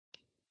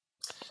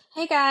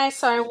Hey guys,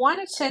 so I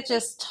wanted to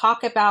just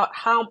talk about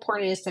how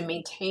important it is to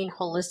maintain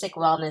holistic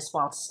wellness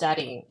while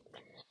studying.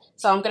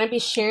 So I'm going to be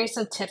sharing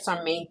some tips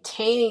on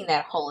maintaining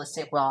that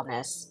holistic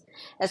wellness.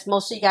 As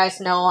most of you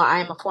guys know,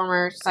 I'm a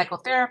former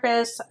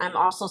psychotherapist. I'm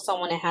also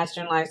someone that has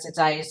generalized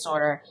anxiety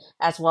disorder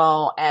as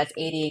well as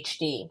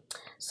ADHD.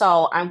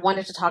 So I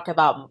wanted to talk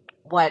about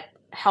what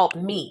helped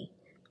me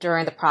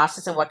during the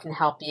process and what can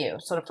help you.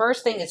 So the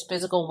first thing is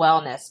physical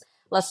wellness.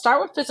 Let's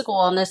start with physical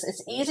wellness.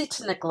 It's easy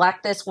to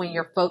neglect this when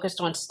you're focused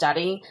on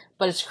studying,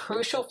 but it's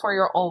crucial for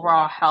your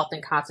overall health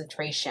and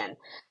concentration.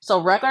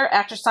 So regular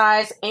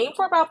exercise, aim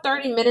for about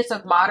 30 minutes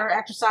of moderate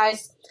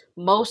exercise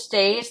most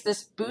days.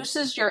 This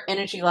boosts your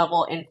energy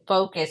level and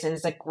focus and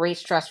is a great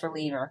stress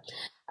reliever.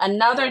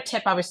 Another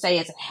tip I would say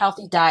is a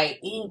healthy diet.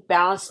 Eating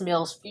balanced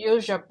meals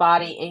fuels your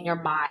body and your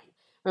mind.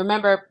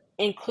 Remember,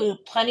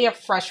 include plenty of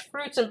fresh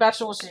fruits and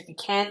vegetables if you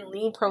can,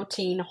 lean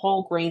protein,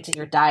 whole grains in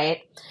your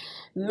diet.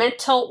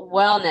 Mental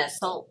wellness.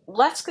 So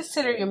let's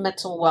consider your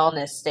mental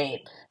wellness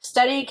state.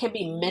 Studying can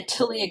be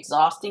mentally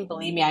exhausting,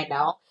 believe me, I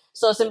know.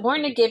 So it's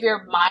important to give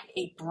your mind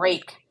a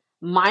break.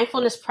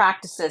 Mindfulness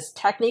practices,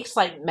 techniques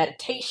like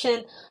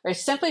meditation, or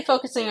simply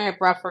focusing on your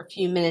breath for a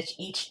few minutes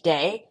each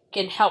day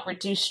can help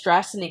reduce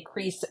stress and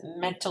increase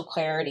mental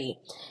clarity.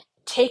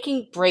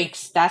 Taking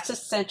breaks, that's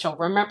essential.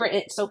 Remember,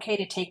 it's okay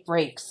to take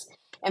breaks.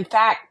 In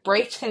fact,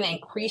 breaks can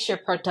increase your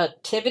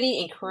productivity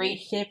and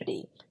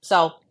creativity.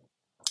 So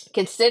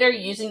consider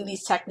using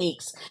these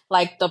techniques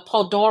like the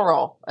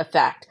Pomodoro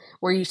effect,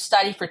 where you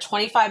study for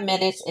 25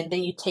 minutes and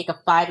then you take a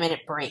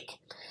 5-minute break.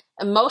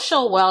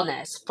 Emotional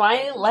wellness.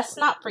 Finally, let's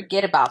not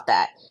forget about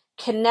that.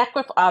 Connect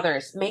with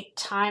others. Make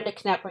time to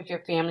connect with your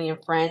family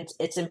and friends.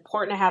 It's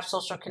important to have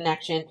social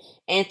connection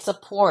and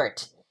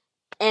support.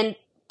 And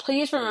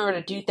please remember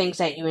to do things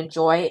that you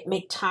enjoy.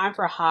 Make time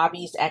for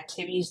hobbies,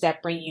 activities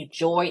that bring you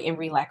joy and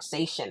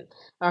relaxation.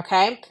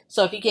 Okay?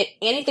 So if you get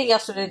anything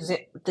else from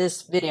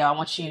this video, I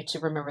want you to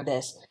remember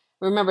this.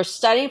 Remember,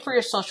 studying for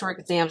your social work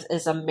exams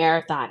is a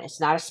marathon. It's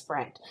not a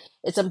sprint.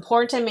 It's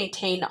important to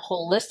maintain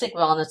holistic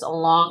wellness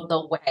along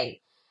the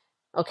way.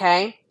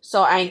 Okay?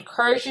 So I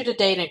encourage you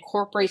today to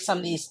incorporate some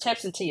of these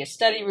tips into your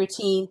study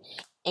routine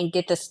and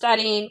get the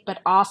studying, but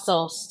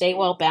also stay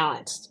well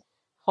balanced.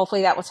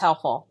 Hopefully that was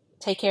helpful.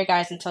 Take care,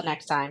 guys. Until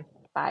next time.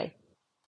 Bye.